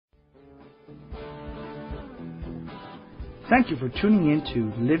Thank you for tuning in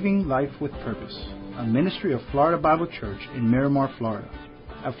to Living Life with Purpose, a ministry of Florida Bible Church in Miramar, Florida.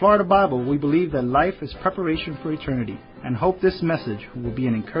 At Florida Bible, we believe that life is preparation for eternity and hope this message will be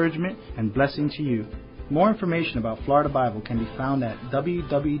an encouragement and blessing to you. More information about Florida Bible can be found at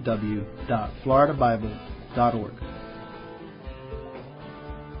www.floridabible.org.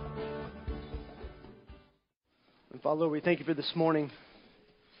 And Father, Lord, we thank you for this morning.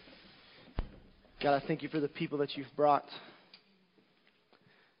 God, I thank you for the people that you've brought.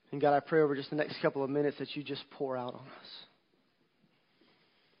 And God, I pray over just the next couple of minutes that you just pour out on us.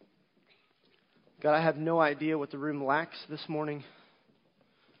 God, I have no idea what the room lacks this morning.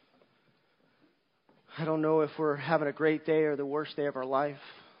 I don't know if we're having a great day or the worst day of our life.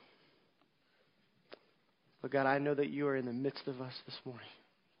 But God, I know that you are in the midst of us this morning.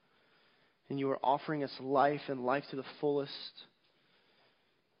 And you are offering us life and life to the fullest.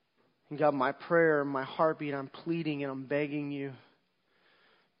 And God, my prayer, my heartbeat, I'm pleading and I'm begging you.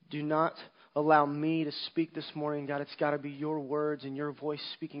 Do not allow me to speak this morning. God, it's got to be your words and your voice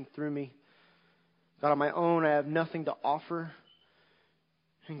speaking through me. God, on my own, I have nothing to offer.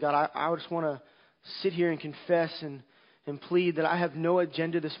 And God, I just want to sit here and confess and plead that I have no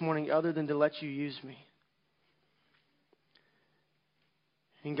agenda this morning other than to let you use me.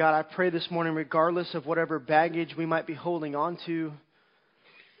 And God, I pray this morning, regardless of whatever baggage we might be holding on to,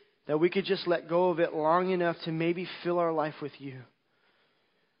 that we could just let go of it long enough to maybe fill our life with you.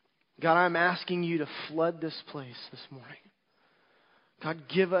 God, I'm asking you to flood this place this morning. God,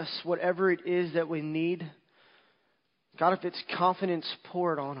 give us whatever it is that we need. God, if it's confidence,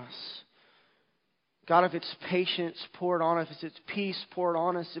 pour it on us. God, if it's patience, pour it on us. If it's peace, pour it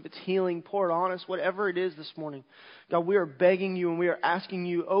on us. If it's healing, pour it on us. Whatever it is this morning. God, we are begging you and we are asking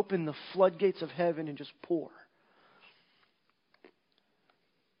you, open the floodgates of heaven and just pour.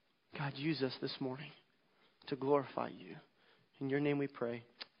 God, use us this morning to glorify you. In your name we pray.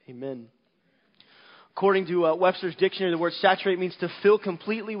 Amen. According to Webster's dictionary, the word saturate means to fill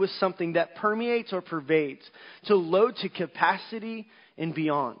completely with something that permeates or pervades, to load to capacity and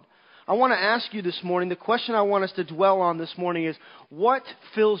beyond. I want to ask you this morning, the question I want us to dwell on this morning is, what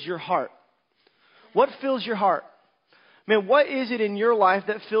fills your heart? What fills your heart? Man, what is it in your life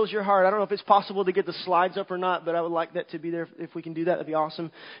that fills your heart? I don't know if it's possible to get the slides up or not, but I would like that to be there. If we can do that, that'd be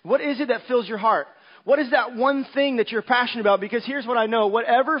awesome. What is it that fills your heart? What is that one thing that you're passionate about? Because here's what I know.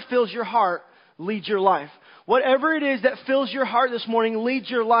 Whatever fills your heart leads your life. Whatever it is that fills your heart this morning leads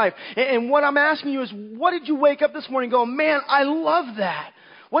your life. And what I'm asking you is, what did you wake up this morning going, man, I love that?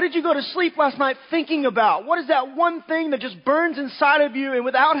 What did you go to sleep last night thinking about? What is that one thing that just burns inside of you and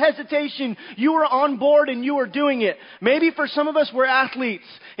without hesitation, you are on board and you are doing it? Maybe for some of us, we're athletes.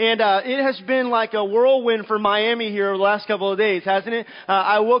 And it has been like a whirlwind for Miami here over the last couple of days, hasn't it?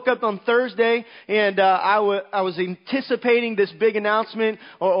 I woke up on Thursday and I was anticipating this big announcement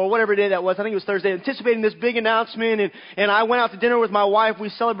or whatever day that was. I think it was Thursday. Anticipating this big announcement. And I went out to dinner with my wife. We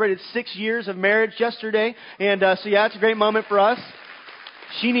celebrated 6 years of marriage yesterday. And so yeah, it's a great moment for us.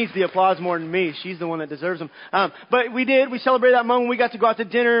 She needs the applause more than me. She's the one that deserves them. But we did. We celebrated that moment. We got to go out to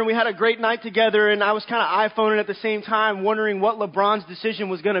dinner and we had a great night together. And I was kind of iPhoning at the same time, wondering what LeBron's decision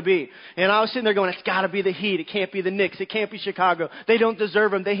was going to be. And I was sitting there going, it's got to be the Heat. It can't be the Knicks. It can't be Chicago. They don't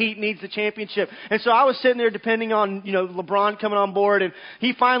deserve them. The Heat needs the championship. And so I was sitting there depending on, LeBron coming on board. And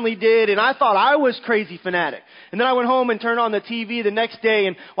he finally did. And I thought I was crazy fanatic. And then I went home and turned on the TV the next day.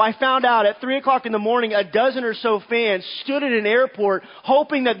 And I found out at 3 o'clock in the morning, a dozen or so fans stood at an airport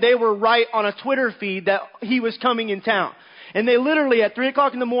hoping that they were right on a Twitter feed that he was coming in town. And they literally, at 3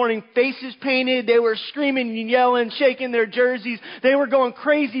 o'clock in the morning, faces painted, they were screaming and yelling, shaking their jerseys. They were going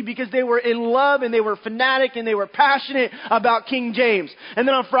crazy because they were in love and they were fanatic and they were passionate about King James. And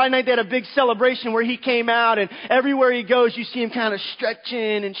then on Friday night, they had a big celebration where he came out, and everywhere he goes, you see him kind of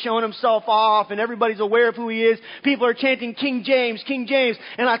stretching and showing himself off, and everybody's aware of who he is. People are chanting, King James, King James.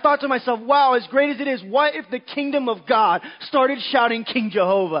 And I thought to myself, wow, as great as it is, what if the kingdom of God started shouting King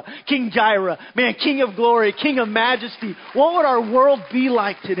Jehovah, King Jireh, man, King of glory, King of majesty? What would our world be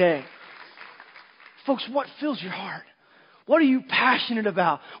like today? Folks, what fills your heart? What are you passionate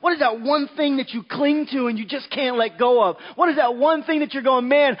about? What is that one thing that you cling to and you just can't let go of? What is that one thing that you're going,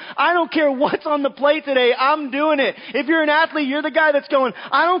 man, I don't care what's on the plate today, I'm doing it. If you're an athlete, you're the guy that's going,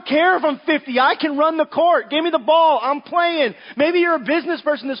 I don't care if I'm 50, I can run the court, give me the ball, I'm playing. Maybe you're a business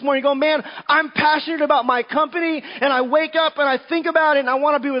person this morning going, man, I'm passionate about my company and I wake up and I think about it and I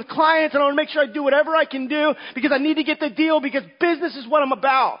want to be with clients and I want to make sure I do whatever I can do because I need to get the deal because business is what I'm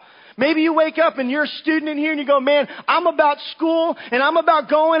about. Maybe you wake up and you're a student in here and you go, man, I'm about school and I'm about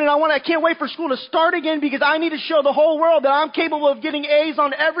going and I can't wait for school to start again because I need to show the whole world that I'm capable of getting A's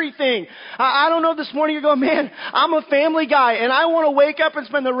on everything. I don't know, this morning you're going, man, I'm a family guy and I want to wake up and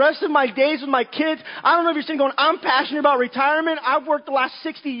spend the rest of my days with my kids. I don't know if you're sitting going, I'm passionate about retirement. I've worked the last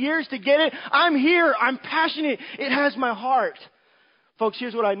 60 years to get it. I'm here. I'm passionate. It has my heart. Folks,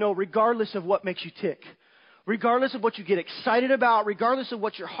 here's what I know. Regardless of what makes you tick, regardless of what you get excited about, regardless of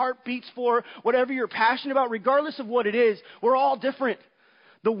what your heart beats for, whatever you're passionate about, regardless of what it is, we're all different.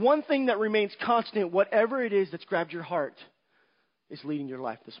 The one thing that remains constant, whatever it is that's grabbed your heart, is leading your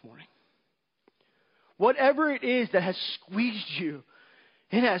life this morning. Whatever it is that has squeezed you,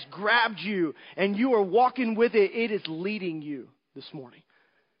 it has grabbed you, and you are walking with it, it is leading you this morning.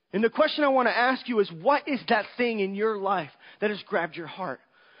 And the question I want to ask you is, what is that thing in your life that has grabbed your heart?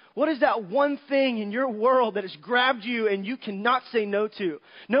 What is that one thing in your world that has grabbed you and you cannot say no to?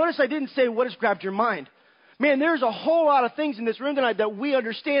 Notice I didn't say what has grabbed your mind. Man, there's a whole lot of things in this room tonight that we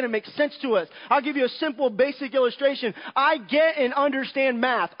understand and make sense to us. I'll give you a simple, basic illustration. I get and understand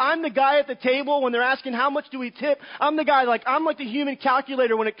math. I'm the guy at the table when they're asking how much do we tip. I'm the guy, I'm like the human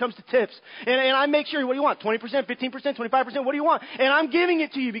calculator when it comes to tips. And I make sure, what do you want? 20%, 15%, 25%? What do you want? And I'm giving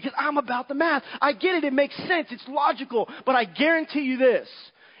it to you because I'm about the math. I get it. It makes sense. It's logical. But I guarantee you this.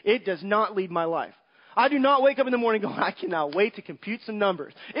 It does not lead my life. I do not wake up in the morning going, I cannot wait to compute some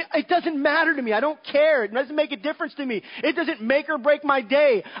numbers. It doesn't matter to me. I don't care. It doesn't make a difference to me. It doesn't make or break my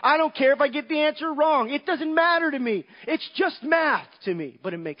day. I don't care if I get the answer wrong. It doesn't matter to me. It's just math to me,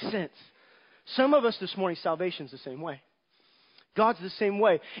 but it makes sense. Some of us this morning, salvation's the same way. God's the same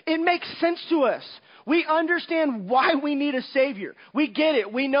way. It makes sense to us. We understand why we need a Savior. We get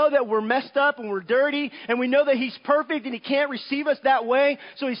it. We know that we're messed up and we're dirty, and we know that He's perfect and He can't receive us that way.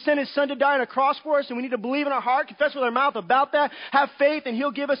 So He sent His Son to die on a cross for us, and we need to believe in our heart, confess with our mouth about that, have faith, and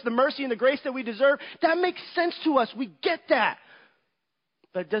He'll give us the mercy and the grace that we deserve. That makes sense to us. We get that.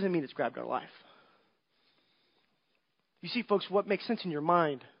 But it doesn't mean it's grabbed our life. You see, folks, what makes sense in your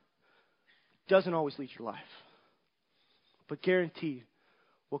mind doesn't always lead your life. But guaranteed,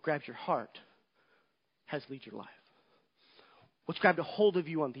 what grabs your heart has lead your life. What's grabbed a hold of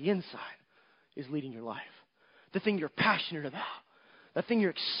you on the inside is leading your life. The thing you're passionate about, the thing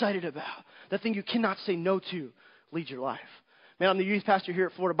you're excited about, the thing you cannot say no to leads your life. Man, I'm the youth pastor here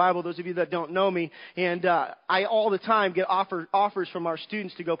at Florida Bible, those of you that don't know me, and I all the time get offers from our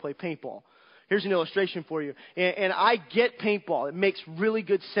students to go play paintball. Here's an illustration for you. And I get paintball. It makes really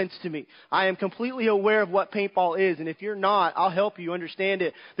good sense to me. I am completely aware of what paintball is. And if you're not, I'll help you understand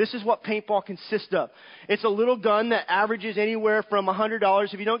it. This is what paintball consists of. It's a little gun that averages anywhere from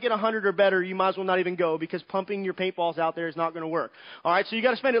 $100. If you don't get 100 or better, you might as well not even go because pumping your paintballs out there is not going to work. All right, so you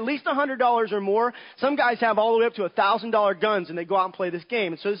got to spend at least $100 or more. Some guys have all the way up to $1,000 guns, and they go out and play this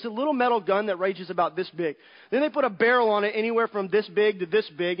game. And so it's a little metal gun that ranges about this big. Then they put a barrel on it anywhere from this big to this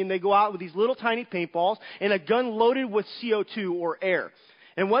big, and they go out with these little tiny paintballs and a gun loaded with CO2 or air.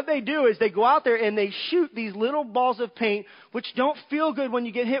 And what they do is they go out there and they shoot these little balls of paint, which don't feel good when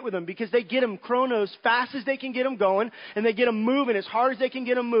you get hit with them because they get them chronos fast as they can get them going, and they get them moving as hard as they can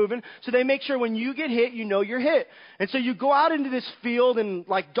get them moving. So they make sure when you get hit, you know you're hit. And so you go out into this field in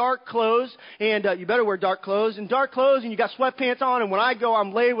like dark clothes, and you better wear dark clothes, and you got sweatpants on. And when I go,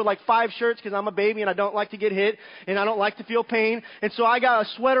 I'm laid with like 5 shirts because I'm a baby and I don't like to get hit and I don't like to feel pain. And so I got a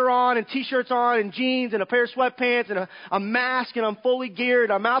sweater on and t-shirts on and jeans and a pair of sweatpants and a mask, and I'm fully geared.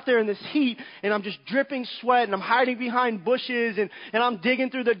 I'm out there in this heat and I'm just dripping sweat, and I'm hiding behind bushes, and I'm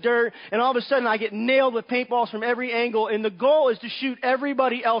digging through the dirt, and all of a sudden I get nailed with paintballs from every angle, and the goal is to shoot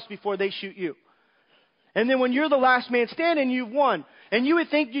everybody else before they shoot you. And then when you're the last man standing, you've won. And you would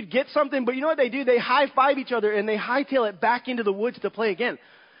think you'd get something, but you know what they do? They high-five each other and they hightail it back into the woods to play again.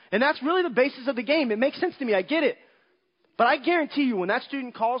 And that's really the basis of the game. It makes sense to me. I get it. But I guarantee you, when that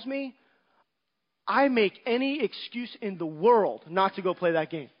student calls me, I make any excuse in the world not to go play that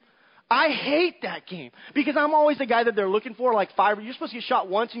game. I hate that game because I'm always the guy that they're looking for, like 5. You're supposed to get shot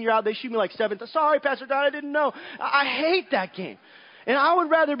once and you're out. They shoot me like 7. Sorry, Pastor Don, I didn't know. I hate that game. And I would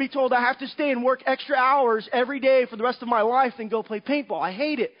rather be told I have to stay and work extra hours every day for the rest of my life than go play paintball. I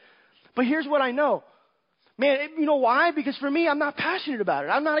hate it. But here's what I know. Man, you know why? Because for me, I'm not passionate about it.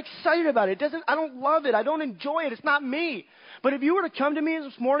 I'm not excited about it. I don't love it. I don't enjoy it. It's not me. But if you were to come to me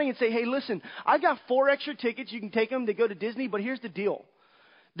this morning and say, hey, listen, I got 4 extra tickets. You can take them to go to Disney, but here's the deal.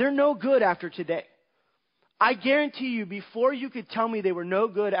 They're no good after today. I guarantee you, before you could tell me they were no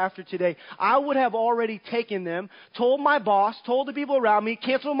good after today, I would have already taken them, told my boss, told the people around me,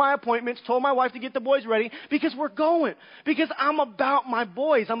 canceled my appointments, told my wife to get the boys ready, because we're going. Because I'm about my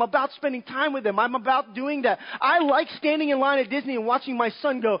boys. I'm about spending time with them. I'm about doing that. I like standing in line at Disney and watching my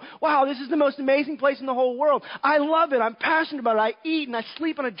son go, wow, this is the most amazing place in the whole world. I love it. I'm passionate about it. I eat and I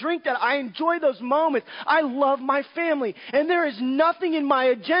sleep and I drink that. I enjoy those moments. I love my family. And there is nothing in my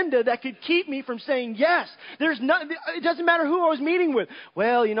agenda that could keep me from saying yes. It doesn't matter who I was meeting with.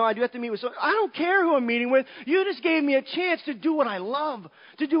 Well, I do have to meet with someone. I don't care who I'm meeting with. You just gave me a chance to do what I love,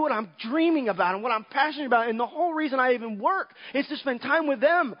 to do what I'm dreaming about and what I'm passionate about. And the whole reason I even work is to spend time with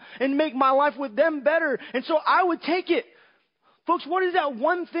them and make my life with them better. And so I would take it. Folks, what is that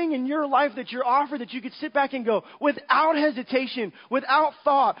one thing in your life that you're offered that you could sit back and go, without hesitation, without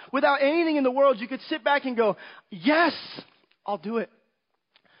thought, without anything in the world, you could sit back and go, yes, I'll do it.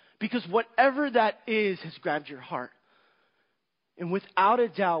 Because whatever that is has grabbed your heart. And without a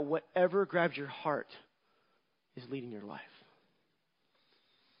doubt, whatever grabs your heart is leading your life.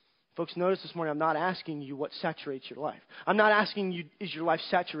 Folks, notice this morning, I'm not asking you what saturates your life. I'm not asking you, is your life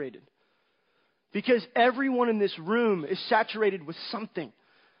saturated? Because everyone in this room is saturated with something.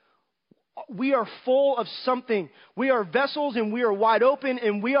 We are full of something. We are vessels and we are wide open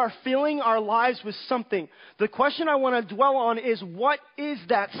and we are filling our lives with something. The question I want to dwell on is, what is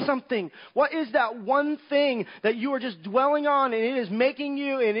that something? What is that one thing that you are just dwelling on and it is making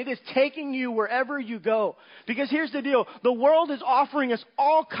you and it is taking you wherever you go? Because here's the deal. The world is offering us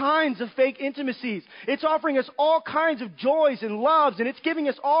all kinds of fake intimacies. It's offering us all kinds of joys and loves, and it's giving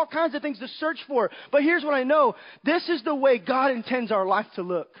us all kinds of things to search for. But here's what I know. This is the way God intends our life to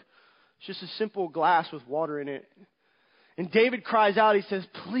look. It's just a simple glass with water in it. And David cries out, he says,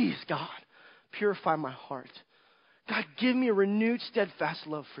 please, God, purify my heart. God, give me a renewed, steadfast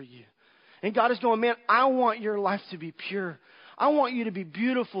love for you. And God is going, man, I want your life to be pure. I want you to be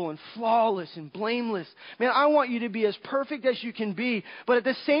beautiful and flawless and blameless. Man, I want you to be as perfect as you can be. But at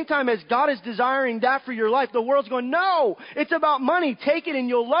the same time as God is desiring that for your life, the world's going, no, it's about money. Take it and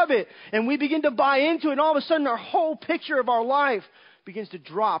you'll love it. And we begin to buy into it. And all of a sudden, our whole picture of our life begins to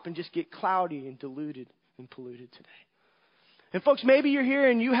drop and just get cloudy and diluted and polluted today. And folks, maybe you're here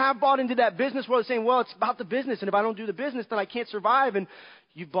and you have bought into that business world saying, well, it's about the business, and if I don't do the business, then I can't survive. And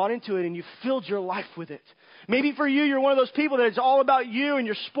you've bought into it and you've filled your life with it. Maybe for you, you're one of those people that it's all about you and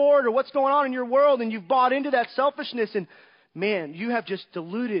your sport or what's going on in your world, and you've bought into that selfishness, and man, you have just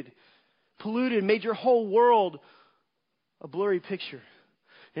diluted, polluted, made your whole world a blurry picture.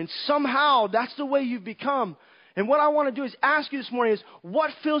 And somehow that's the way you've become. And what I want to do is ask you this morning is,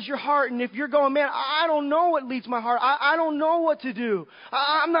 what fills your heart? And if you're going, man, I don't know what leads my heart. I don't know what to do.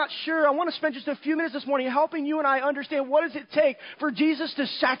 I'm not sure. I want to spend just a few minutes this morning helping you and I understand, what does it take for Jesus to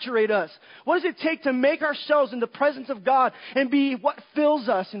saturate us? What does it take to make ourselves in the presence of God and be what fills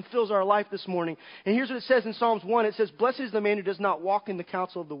us and fills our life this morning? And here's what it says in Psalms 1. It says, blessed is the man who does not walk in the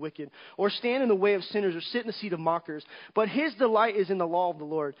counsel of the wicked, or stand in the way of sinners, or sit in the seat of mockers. But his delight is in the law of the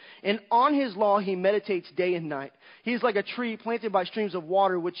Lord. And on his law he meditates day and night. He is like a tree planted by streams of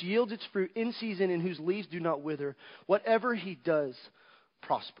water, which yields its fruit in season and whose leaves do not wither. Whatever he does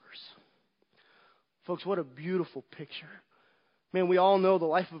prospers. Folks, what a beautiful picture. Man, we all know the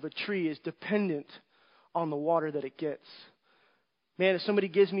life of a tree is dependent on the water that it gets. Man, if somebody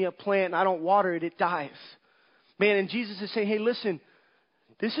gives me a plant and I don't water it, it dies. Man, and Jesus is saying, hey, listen,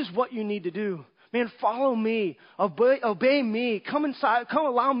 this is what you need to do. Man, follow me. Obey me. Come inside. Come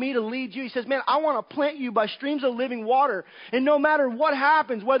allow me to lead you. He says, man, I want to plant you by streams of living water. And no matter what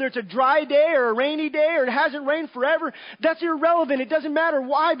happens, whether it's a dry day or a rainy day or it hasn't rained forever, that's irrelevant. It doesn't matter.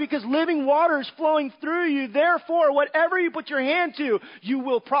 Why? Because living water is flowing through you. Therefore, whatever you put your hand to, you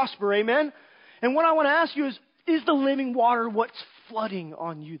will prosper. Amen? And what I want to ask you is the living water what's flooding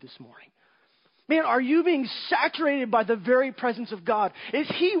on you this morning? Man, are you being saturated by the very presence of God? Is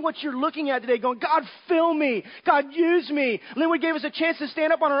He what you're looking at today going, God, fill me. God, use me. Linwood gave us a chance to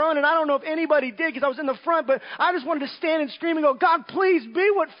stand up on our own, and I don't know if anybody did because I was in the front, but I just wanted to stand and scream and go, God, please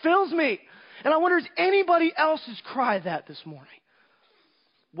be what fills me. And I wonder, is anybody else's cry that this morning?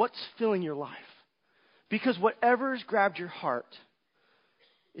 What's filling your life? Because whatever's grabbed your heart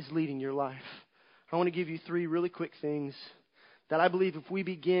is leading your life. I want to give you 3 really quick things that I believe if we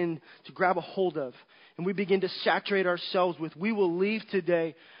begin to grab a hold of and we begin to saturate ourselves with, we will leave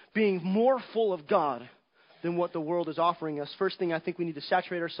today being more full of God than what the world is offering us. First thing, I think we need to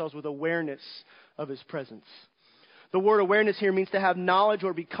saturate ourselves with awareness of His presence. The word awareness here means to have knowledge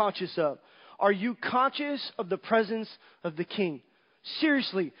or be conscious of. Are you conscious of the presence of the King?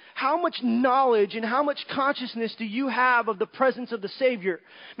 Seriously, how much knowledge and how much consciousness do you have of the presence of the Savior?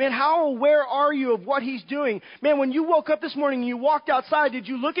 Man, how aware are you of what He's doing? Man, when you woke up this morning and you walked outside, did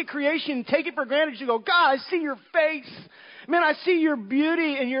you look at creation and take it for granted? Did you go, God, I see your face. Man, I see your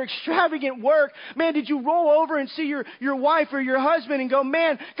beauty and your extravagant work. Man, did you roll over and see your wife or your husband and go,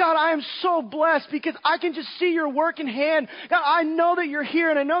 man, God, I am so blessed because I can just see your work in hand. God, I know that you're here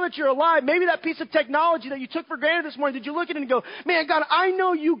and I know that you're alive. Maybe that piece of technology that you took for granted this morning, did you look at it and go, man, God, I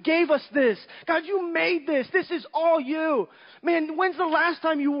know you gave us this. God, you made this. This is all you. Man, when's the last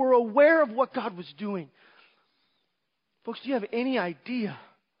time you were aware of what God was doing? Folks, do you have any idea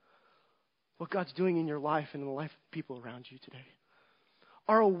what God's doing in your life and in the life of people around you today?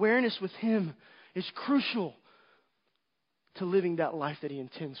 Our awareness with Him is crucial to living that life that He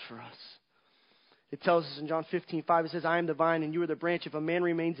intends for us. It tells us in John 15:5, it says, I am the vine and you are the branch. If a man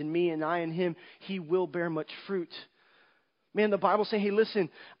remains in me and I in him, he will bear much fruit. Man, the Bible's saying, hey, listen,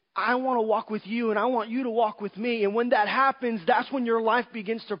 I want to walk with you and I want you to walk with me. And when that happens, that's when your life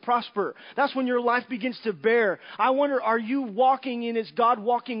begins to prosper. That's when your life begins to bear. I wonder, are you walking and is God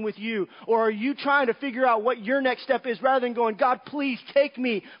walking with you? Or are you trying to figure out what your next step is rather than going, God, please take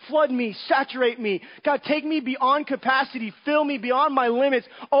me, flood me, saturate me. God, take me beyond capacity, fill me beyond my limits,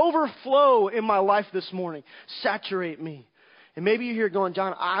 overflow in my life this morning. Saturate me. And maybe you're here going,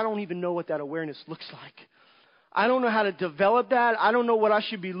 John, I don't even know what that awareness looks like. I don't know how to develop that. I don't know what I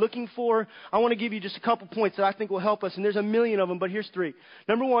should be looking for. I want to give you just a couple points that I think will help us. And there's a million of them, but here's 3.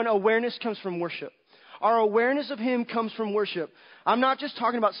 Number 1, awareness comes from worship. Our awareness of Him comes from worship. I'm not just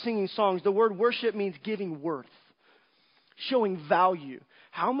talking about singing songs. The word worship means giving worth, showing value.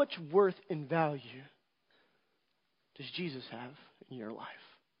 How much worth and value does Jesus have in your life?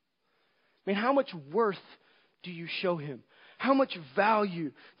 I mean, how much worth do you show Him? How much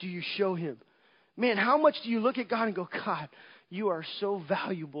value do you show Him? Man, how much do you look at God and go, God, you are so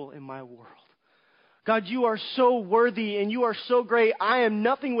valuable in my world. God, you are so worthy and you are so great. I am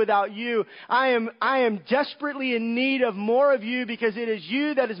nothing without you. I am desperately in need of more of you because it is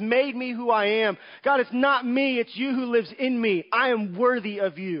you that has made me who I am. God, it's not me. It's you who lives in me. I am worthy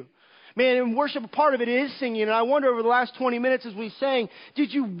of you. Man, in worship, a part of it is singing. And I wonder over the last 20 minutes as we sang,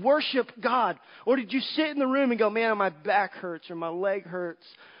 did you worship God? Or did you sit in the room and go, man, my back hurts or my leg hurts?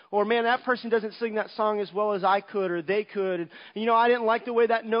 Or, man, that person doesn't sing that song as well as I could or they could. And, I didn't like the way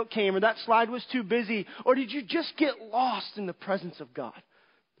that note came or that slide was too busy. Or did you just get lost in the presence of God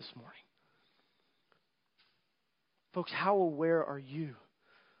this morning? Folks, how aware are you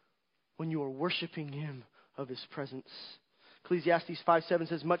when you are worshiping Him of His presence? Ecclesiastes 5:7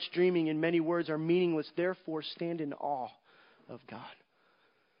 says, much dreaming and many words are meaningless. Therefore, stand in awe of God.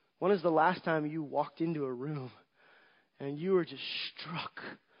 When is the last time you walked into a room and you were just struck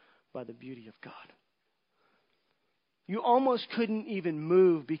by the beauty of God? You almost couldn't even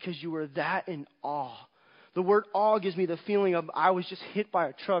move because you were that in awe. The word awe gives me the feeling of I was just hit by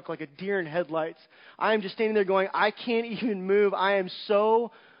a truck like a deer in headlights. I am just standing there going, I can't even move. I am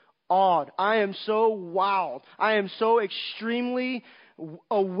so awed. I am so wowed. I am so extremely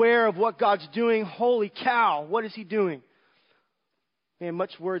aware of what God's doing. Holy cow, what is He doing? Man,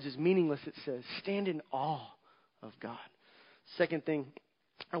 much words is meaningless, it says. Stand in awe of God. Second thing,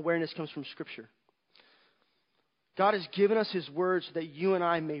 awareness comes from Scripture. God has given us His Word so that you and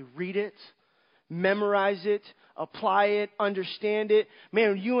I may read it, memorize it, apply it, understand it.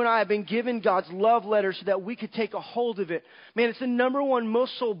 Man, you and I have been given God's love letter so that we could take a hold of it. Man, it's the number 1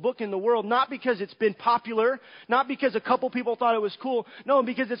 most sold book in the world, not because it's been popular, not because a couple people thought it was cool. No,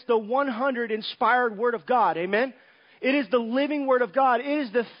 because it's the 100 inspired Word of God. Amen? It is the living Word of God. It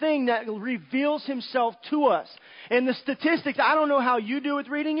is the thing that reveals Himself to us. And the statistics, I don't know how you do with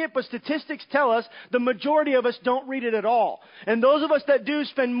reading it, but statistics tell us the majority of us don't read it at all. And those of us that do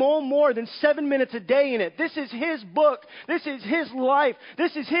spend more than 7 minutes a day in it. This is His book. This is His life.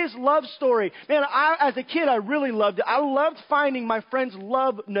 This is His love story. Man, as a kid, I really loved it. I loved finding my friends'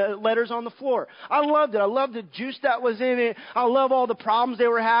 love letters on the floor. I loved it. I loved the juice that was in it. I love all the problems they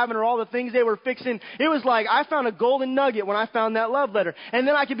were having or all the things they were fixing. It was like I found a golden nugget when I found that love letter. And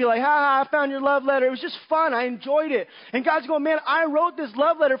then I could be like, I found your love letter. It was just fun. I enjoyed it. And God's going, man, I wrote this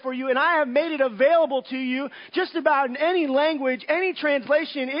love letter for you and I have made it available to you just about in any language, any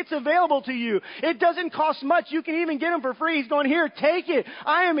translation. It's available to you. It doesn't cost much. You can even get them for free. He's going, here, take it.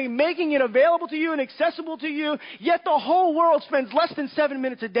 I am making it available to you and accessible to you. Yet the whole world spends less than 7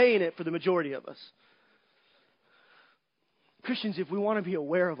 minutes a day in it for the majority of us. Christians, if we want to be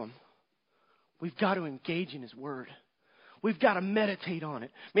aware of Him, we've got to engage in His Word. We've got to meditate on it.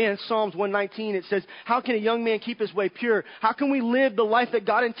 Man, in Psalms 119, it says, how can a young man keep his way pure? How can we live the life that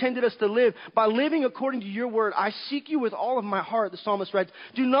God intended us to live? By living according to your word. I seek you with all of my heart, the psalmist writes.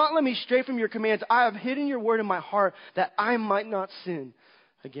 Do not let me stray from your commands. I have hidden your word in my heart that I might not sin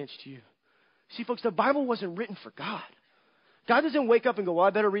against you. See, folks, the Bible wasn't written for God. God doesn't wake up and go, well, I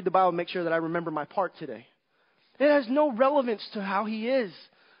better read the Bible and make sure that I remember my part today. It has no relevance to how he is.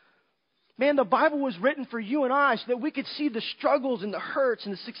 Man, the Bible was written for you and I so that we could see the struggles and the hurts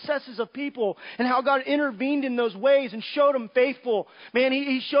and the successes of people and how God intervened in those ways and showed them faithful. Man,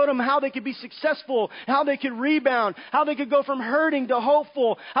 he showed them how they could be successful, how they could rebound, how they could go from hurting to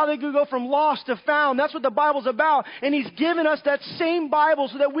hopeful, how they could go from lost to found. That's what the Bible's about. And He's given us that same Bible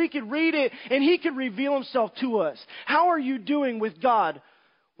so that we could read it and He could reveal Himself to us. How are you doing with God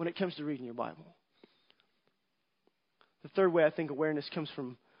when it comes to reading your Bible? The third way I think awareness comes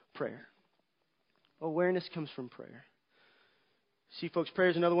from prayer. Awareness comes from prayer. See, folks, prayer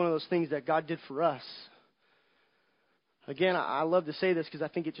is another one of those things that God did for us. Again, I love to say this because I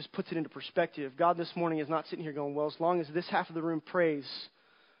think it just puts it into perspective. God this morning is not sitting here going, well, as long as this half of the room prays,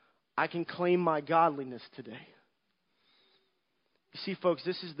 I can claim my godliness today. You see, folks,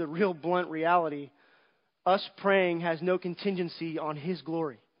 this is the real blunt reality. Us praying has no contingency on His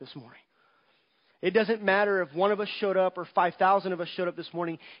glory this morning. It doesn't matter if one of us showed up or 5,000 of us showed up this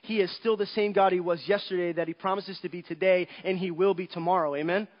morning. He is still the same God He was yesterday, that He promises to be today, and He will be tomorrow.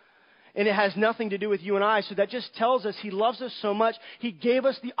 Amen? And it has nothing to do with you and I. So that just tells us He loves us so much, He gave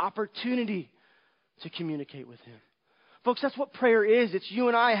us the opportunity to communicate with Him. Folks, that's what prayer is. It's you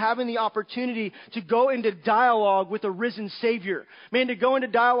and I having the opportunity to go into dialogue with a risen Savior. Man, to go into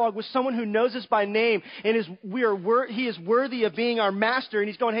dialogue with someone who knows us by name and He is worthy of being our master. And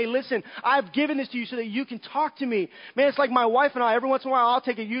He's going, hey, listen, I've given this to you so that you can talk to me. Man, it's like my wife and I, every once in a while I'll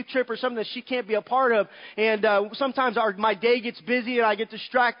take a youth trip or something that she can't be a part of. And sometimes my day gets busy and I get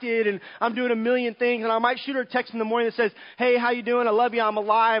distracted and I'm doing a million things. And I might shoot her a text in the morning that says, hey, how you doing? I love you. I'm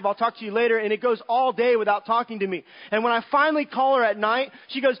alive. I'll talk to you later. And it goes all day without talking to me. And when I finally call her at night,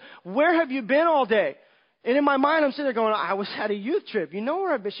 she goes, where have you been all day? And in my mind, I'm sitting there going, I was at a youth trip. You know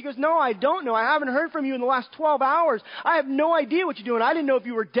where I've been? She goes, no, I don't know. I haven't heard from you in the last 12 hours. I have no idea what you're doing. I didn't know if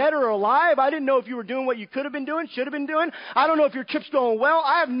you were dead or alive. I didn't know if you were doing what you could have been doing, should have been doing. I don't know if your trip's going well.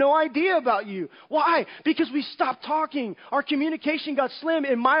 I have no idea about you. Why? Because we stopped talking. Our communication got slim,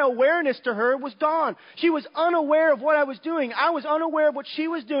 and my awareness to her was gone. She was unaware of what I was doing. I was unaware of what she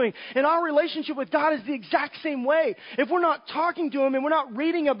was doing. And our relationship with God is the exact same way. If we're not talking to Him and we're not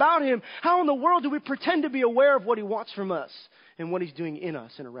reading about Him, how in the world do we pretend to be aware of what He wants from us and what He's doing in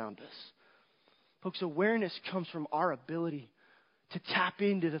us and around us? Folks, awareness comes from our ability to tap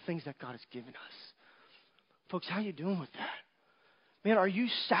into the things that God has given us. Folks, how you doing with that? Man, are you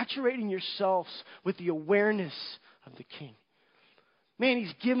saturating yourselves with the awareness of the King? Man,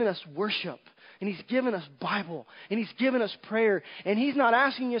 He's given us worship, and He's given us Bible, and He's given us prayer, and He's not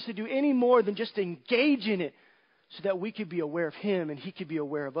asking us to do any more than just engage in it, so that we could be aware of Him and He could be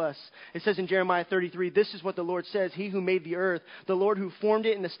aware of us. It says in Jeremiah 33, this is what the Lord says, He who made the earth, the Lord who formed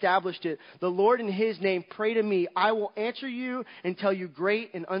it and established it, the Lord in His name, pray to me. I will answer you and tell you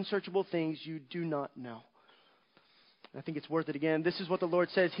great and unsearchable things you do not know. I think it's worth it again. This is what the Lord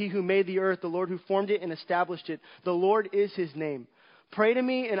says, He who made the earth, the Lord who formed it and established it, the Lord is His name. Pray to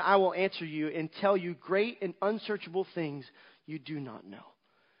me and I will answer you and tell you great and unsearchable things you do not know.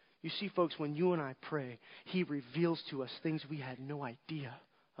 You see, folks, when you and I pray, He reveals to us things we had no idea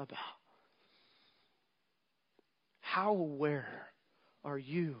about. How aware are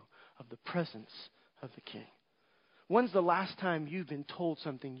you of the presence of the King? When's the last time you've been told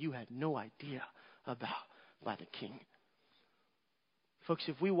something you had no idea about by the King? Folks,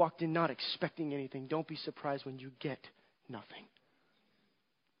 if we walked in not expecting anything, don't be surprised when you get nothing.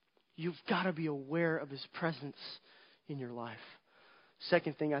 You've got to be aware of His presence in your life.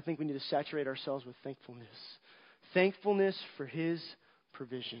 Second thing, I think we need to saturate ourselves with thankfulness. Thankfulness for His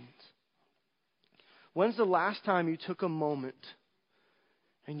provisions. When's the last time you took a moment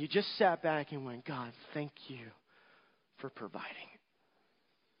and you just sat back and went, God, thank you for providing.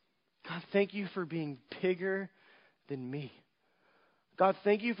 God, thank you for being bigger than me. God,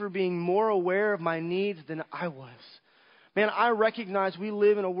 thank you for being more aware of my needs than I was. Man, I recognize we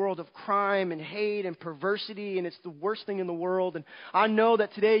live in a world of crime and hate and perversity, and it's the worst thing in the world. And I know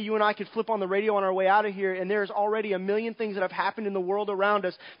that today you and I could flip on the radio on our way out of here, and there's already a million things that have happened in the world around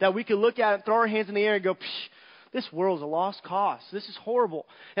us that we could look at and throw our hands in the air and go, psh, this world's a lost cause. This is horrible.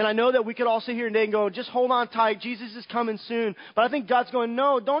 And I know that we could all sit here today and go, just hold on tight. Jesus is coming soon. But I think God's going,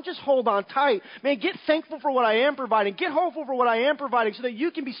 no, don't just hold on tight. Man, get thankful for what I am providing. Get hopeful for what I am providing so that you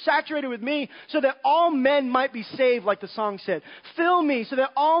can be saturated with me so that all men might be saved, like the song said. Fill me so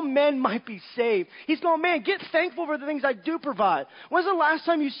that all men might be saved. He's going, man, get thankful for the things I do provide. When's the last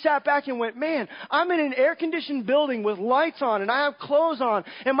time you sat back and went, man, I'm in an air-conditioned building with lights on and I have clothes on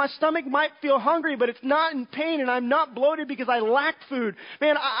and my stomach might feel hungry, but it's not in pain and I'm not bloated because I lack food.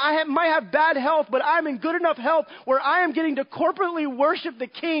 Man, I might have bad health, but I'm in good enough health where I am getting to corporately worship the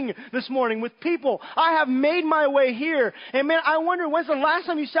King this morning with people. I have made my way here. And man, I wonder when's the last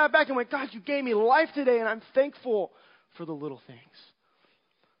time you sat back and went, God, you gave me life today and I'm thankful for the little things.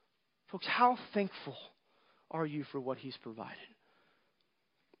 Folks, how thankful are you for what He's provided?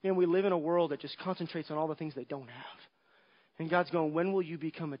 Man, we live in a world that just concentrates on all the things they don't have. And God's going, when will you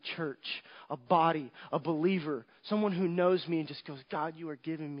become a church, a body, a believer, someone who knows me and just goes, God, you are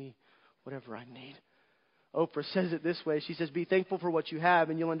giving me whatever I need. Oprah says it this way. She says, be thankful for what you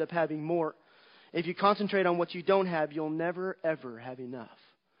have and you'll end up having more. If you concentrate on what you don't have, you'll never, ever have enough.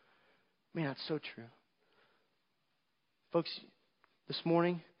 Man, that's so true. Folks, this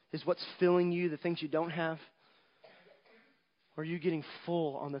morning, is what's filling you the things you don't have? Or are you getting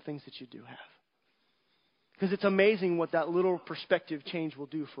full on the things that you do have? Because it's amazing what that little perspective change will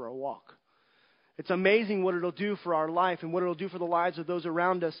do for our walk. It's amazing what it'll do for our life and what it'll do for the lives of those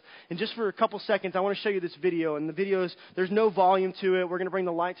around us. And just for a couple seconds, I want to show you this video. And the video is, there's no volume to it. We're going to bring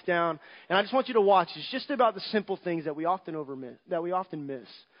the lights down. And I just want you to watch. It's just about the simple things that we often miss.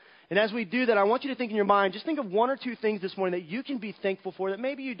 And as we do that, I want you to think in your mind, just think of one or two things this morning that you can be thankful for that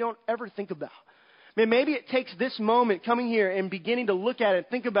maybe you don't ever think about. Man, maybe it takes this moment coming here and beginning to look at it,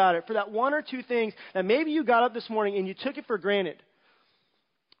 think about it, for that one or two things that maybe you got up this morning and you took it for granted.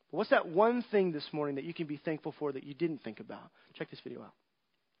 But what's that one thing this morning that you can be thankful for that you didn't think about? Check this video out.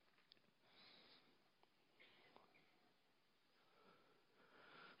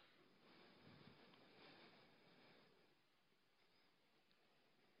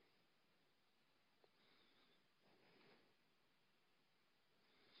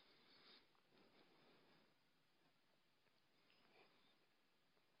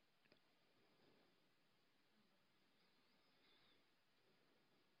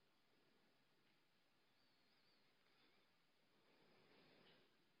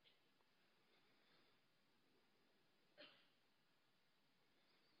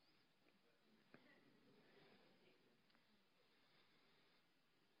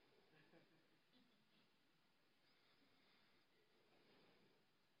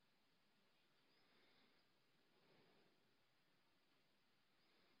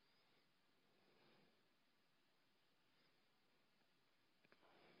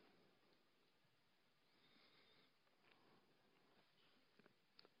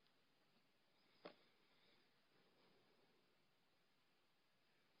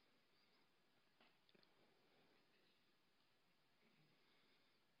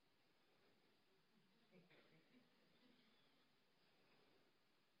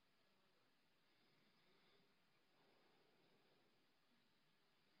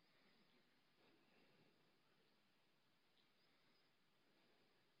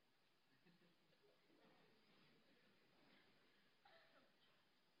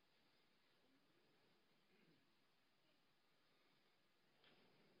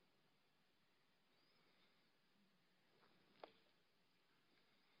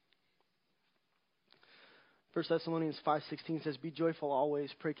 First Thessalonians 5:16 says, be joyful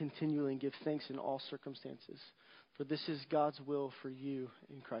always, pray continually, and give thanks in all circumstances. For this is God's will for you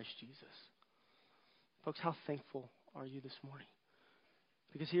in Christ Jesus. Folks, how thankful are you this morning?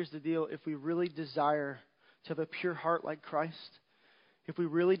 Because here's the deal. If we really desire to have a pure heart like Christ, if we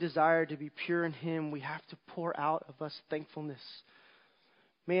really desire to be pure in Him, we have to pour out of us thankfulness.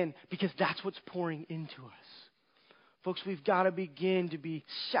 Man, because that's what's pouring into us. Folks, we've got to begin to be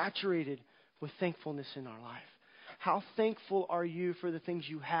saturated with thankfulness in our life. How thankful are you for the things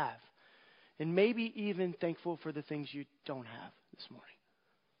you have? And maybe even thankful for the things you don't have this morning.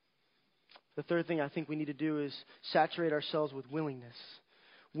 The third thing I think we need to do is saturate ourselves with willingness.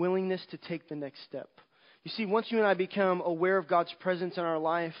 Willingness to take the next step. You see, once you and I become aware of God's presence in our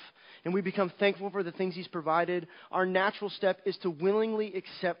life and we become thankful for the things He's provided, our natural step is to willingly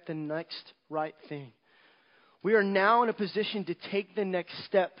accept the next right thing. We are now in a position to take the next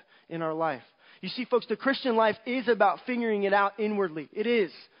step in our life. You see, folks, the Christian life is about figuring it out inwardly. It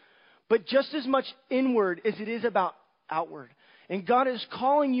is. But just as much inward as it is about outward. And God is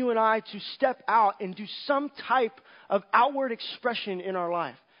calling you and I to step out and do some type of outward expression in our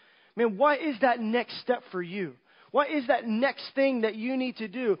life. Man, what is that next step for you? What is that next thing that you need to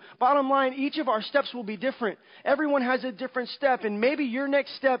do? Bottom line, each of our steps will be different. Everyone has a different step. And maybe your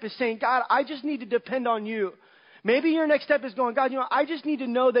next step is saying, God, I just need to depend on you. Maybe your next step is going, God, I just need to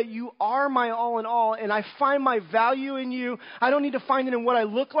know that you are my all in all, and I find my value in you. I don't need to find it in what I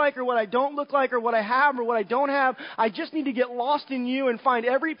look like or what I don't look like or what I have or what I don't have. I just need to get lost in you and find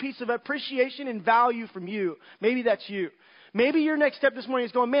every piece of appreciation and value from you. Maybe that's you. Maybe your next step this morning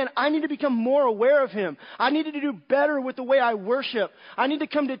is going, man, I need to become more aware of Him. I need to do better with the way I worship. I need to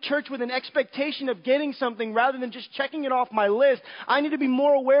come to church with an expectation of getting something rather than just checking it off my list. I need to be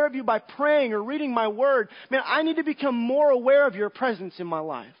more aware of you by praying or reading my word. Man, I need to become more aware of your presence in my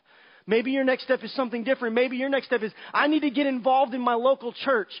life. Maybe your next step is something different. Maybe your next step is, I need to get involved in my local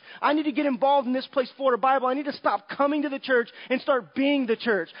church. I need to get involved in this place, Florida Bible. I need to stop coming to the church and start being the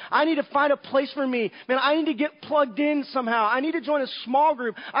church. I need to find a place for me. Man, I need to get plugged in somehow. I need to join a small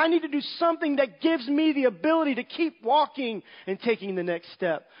group. I need to do something that gives me the ability to keep walking and taking the next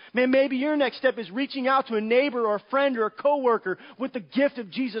step. Man, maybe your next step is reaching out to a neighbor or a friend or a coworker with the gift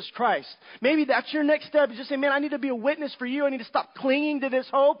of Jesus Christ. Maybe that's your next step, is just say, man, I need to be a witness for you. I need to stop clinging to this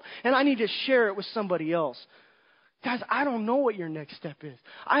hope, and I need to share it with somebody else. Guys, I don't know what your next step is.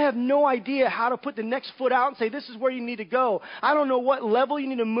 I have no idea how to put the next foot out and say, this is where you need to go. I don't know what level you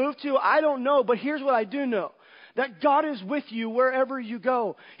need to move to. I don't know, but here's what I do know. That God is with you wherever you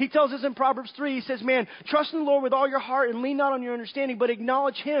go. He tells us in Proverbs 3, He says, man, trust in the Lord with all your heart and lean not on your understanding, but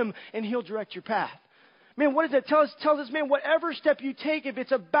acknowledge Him and He'll direct your path. Man, what does that tell us? It tells us, man, whatever step you take, if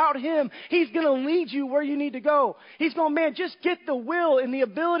it's about Him, He's going to lead you where you need to go. He's going, man, just get the will and the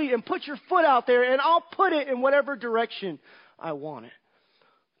ability and put your foot out there, and I'll put it in whatever direction I want it.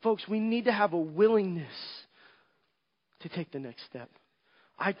 Folks, we need to have a willingness to take the next step.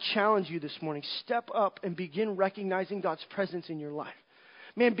 I challenge you this morning, step up and begin recognizing God's presence in your life.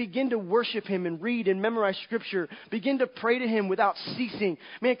 Man, begin to worship Him and read and memorize Scripture. Begin to pray to Him without ceasing.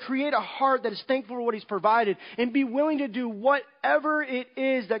 Man, create a heart that is thankful for what He's provided, and be willing to do whatever it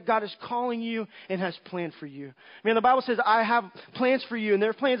is that God is calling you and has planned for you. Man, the Bible says, I have plans for you, and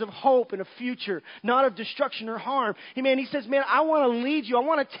they're plans of hope and a future, not of destruction or harm. He says, man, I want to lead you. I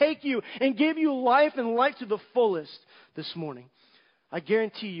want to take you and give you life and life to the fullest this morning. I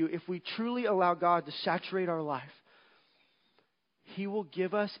guarantee you, if we truly allow God to saturate our life, He will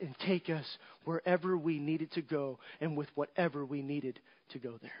give us and take us wherever we needed to go and with whatever we needed to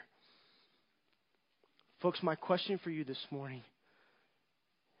go there. Folks, my question for you this morning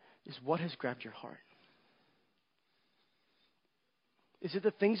is, what has grabbed your heart? Is it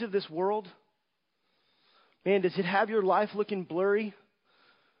the things of this world? Man, does it have your life looking blurry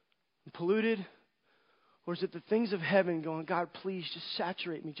and polluted? Or is it the things of heaven going, God, please just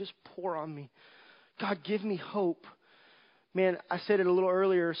saturate me. Just pour on me. God, give me hope. Man, I said it a little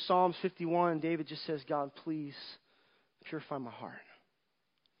earlier, Psalms 51, David just says, God, please purify my heart.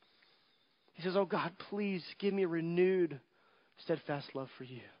 He says, oh God, please give me a renewed, steadfast love for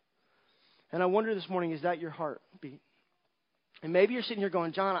you. And I wonder this morning, is that your heartbeat? And maybe you're sitting here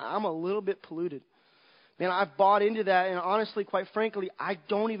going, John, I'm a little bit polluted. Man, I've bought into that, and honestly, quite frankly, I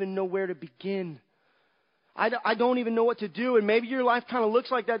don't even know where to begin. I don't even know what to do. And maybe your life kind of looks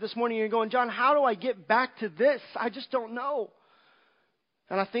like that this morning. You're going, John, how do I get back to this? I just don't know.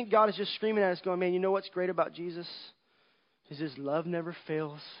 And I think God is just screaming at us going, man, you know what's great about Jesus? Is His love never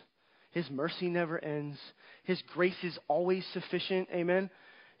fails. His mercy never ends. His grace is always sufficient. Amen.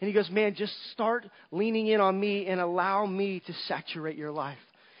 And He goes, man, just start leaning in on me and allow me to saturate your life.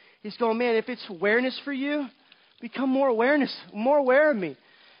 He's going, man, if it's awareness for you, become more aware of me.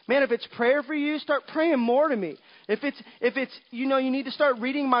 Man, if it's prayer for you, start praying more to me. If it's you need to start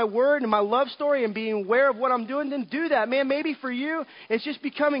reading my word and my love story and being aware of what I'm doing, then do that. Man, maybe for you, it's just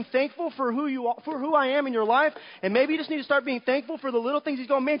becoming thankful for who I am in your life. And maybe you just need to start being thankful for the little things. He's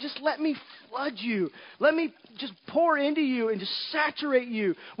going, man, just let me flood you. Let me just pour into you and just saturate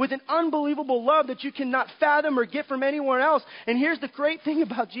you with an unbelievable love that you cannot fathom or get from anyone else. And here's the great thing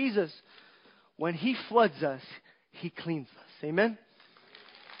about Jesus. When He floods us, He cleans us. Amen?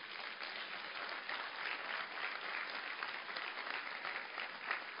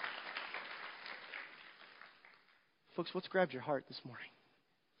 Folks, what's grabbed your heart this morning?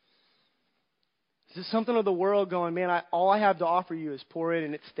 Is this something of the world going, man, all I have to offer you is pour in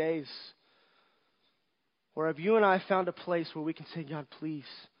and it stays? Or have you and I found a place where we can say, God, please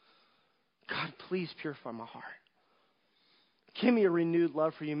purify my heart. Give me a renewed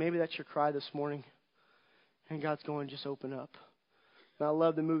love for you. Maybe that's your cry this morning. And God's going, just open up. And I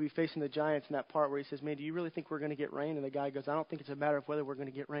love the movie Facing the Giants in that part where He says, man, do you really think we're going to get rain? And the guy goes, I don't think it's a matter of whether we're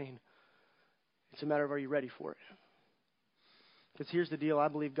going to get rain. It's a matter of, are you ready for it? Because here's the deal. I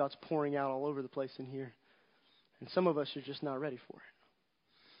believe God's pouring out all over the place in here. And some of us are just not ready for it.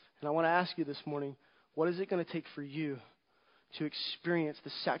 And I want to ask you this morning, what is it going to take for you to experience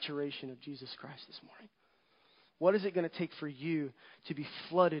the saturation of Jesus Christ this morning? What is it going to take for you to be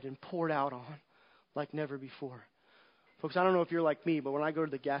flooded and poured out on like never before? Folks, I don't know if you're like me, but when I go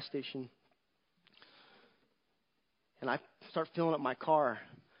to the gas station and I start filling up my car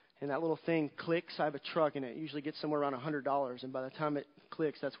and that little thing clicks, I have a truck and it usually gets somewhere around $100. And by the time it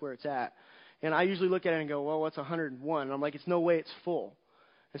clicks, that's where it's at. And I usually look at it and go, well, what's 101? And I'm like, it's no way it's full.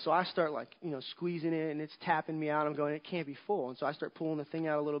 And so I start squeezing it and it's tapping me out. I'm going, it can't be full. And so I start pulling the thing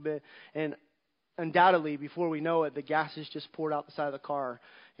out a little bit. And undoubtedly, before we know it, the gas is just poured out the side of the car,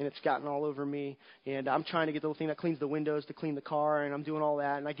 and it's gotten all over me. And I'm trying to get the little thing that cleans the windows to clean the car, and I'm doing all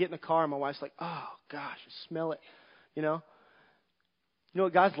that. And I get in the car, and my wife's like, oh, gosh, I smell it, You know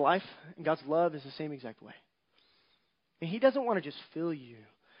what? God's life and God's love is the same exact way. And He doesn't want to just fill you.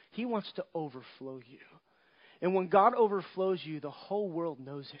 He wants to overflow you. And when God overflows you, the whole world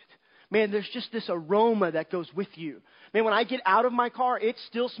knows it. Man, there's just this aroma that goes with you. Man, when I get out of my car, it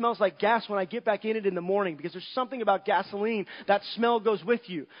still smells like gas when I get back in it in the morning, because there's something about gasoline, that smell goes with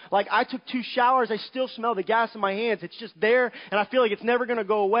you. Like, I took 2 showers, I still smell the gas in my hands. It's just there, and I feel like it's never going to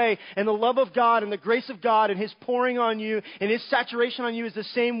go away. And the love of God and the grace of God and His pouring on you and His saturation on you is the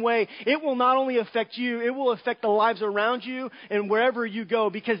same way. It will not only affect you, it will affect the lives around you and wherever you go,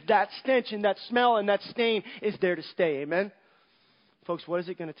 because that stench and that smell and that stain is there to stay. Amen? Folks, what is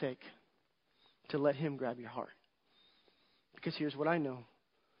it going to take to let Him grab your heart? Because here's what I know.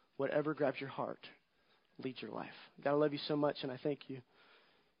 Whatever grabs your heart leads your life. God, I love you so much, and I thank you.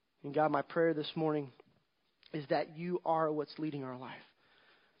 And God, my prayer this morning is that you are what's leading our life.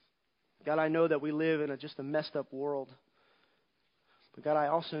 God, I know that we live in just a messed up world. But God, I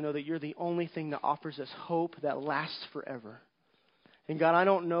also know that you're the only thing that offers us hope that lasts forever. And God, I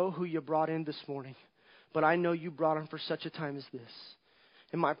don't know who you brought in this morning, but I know you brought them for such a time as this.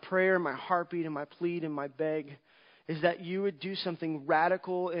 And my prayer, my heartbeat, and my plead, and my beg is that you would do something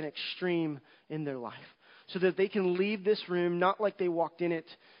radical and extreme in their life, so that they can leave this room not like they walked in it.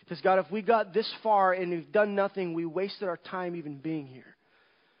 Because God, if we got this far and we've done nothing, we wasted our time even being here.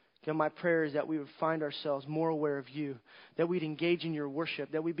 God, my prayer is that we would find ourselves more aware of you, that we'd engage in your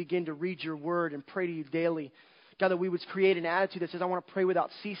worship, that we begin to read your word and pray to you daily. God, that we would create an attitude that says, I want to pray without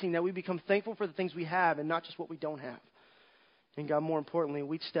ceasing, that we become thankful for the things we have and not just what we don't have. And God, more importantly,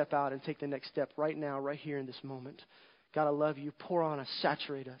 we'd step out and take the next step right now, right here in this moment. God, I love you. Pour on us.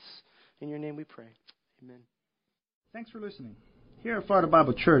 Saturate us. In your name we pray. Amen. Thanks for listening. Here at Florida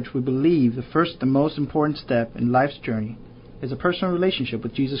Bible Church, we believe the first and most important step in life's journey is a personal relationship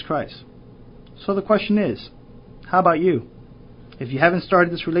with Jesus Christ. So the question is, how about you? If you haven't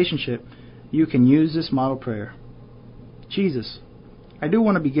started this relationship, you can use this model prayer. Jesus, I do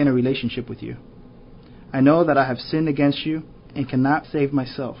want to begin a relationship with you. I know that I have sinned against you and cannot save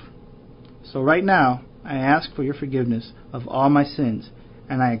myself. So right now, I ask for your forgiveness of all my sins,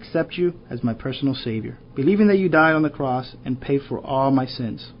 and I accept you as my personal Savior, believing that you died on the cross and paid for all my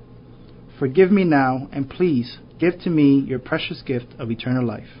sins. Forgive me now, and please give to me your precious gift of eternal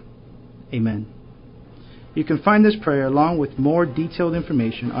life. Amen. You can find this prayer along with more detailed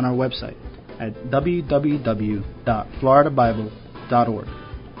information on our website at www.floridabible.org.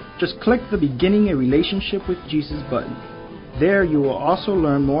 Just click the Beginning a Relationship with Jesus button. There you will also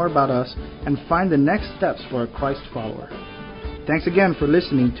learn more about us and find the next steps for a Christ follower. Thanks again for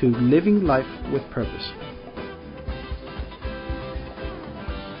listening to Living Life with Purpose.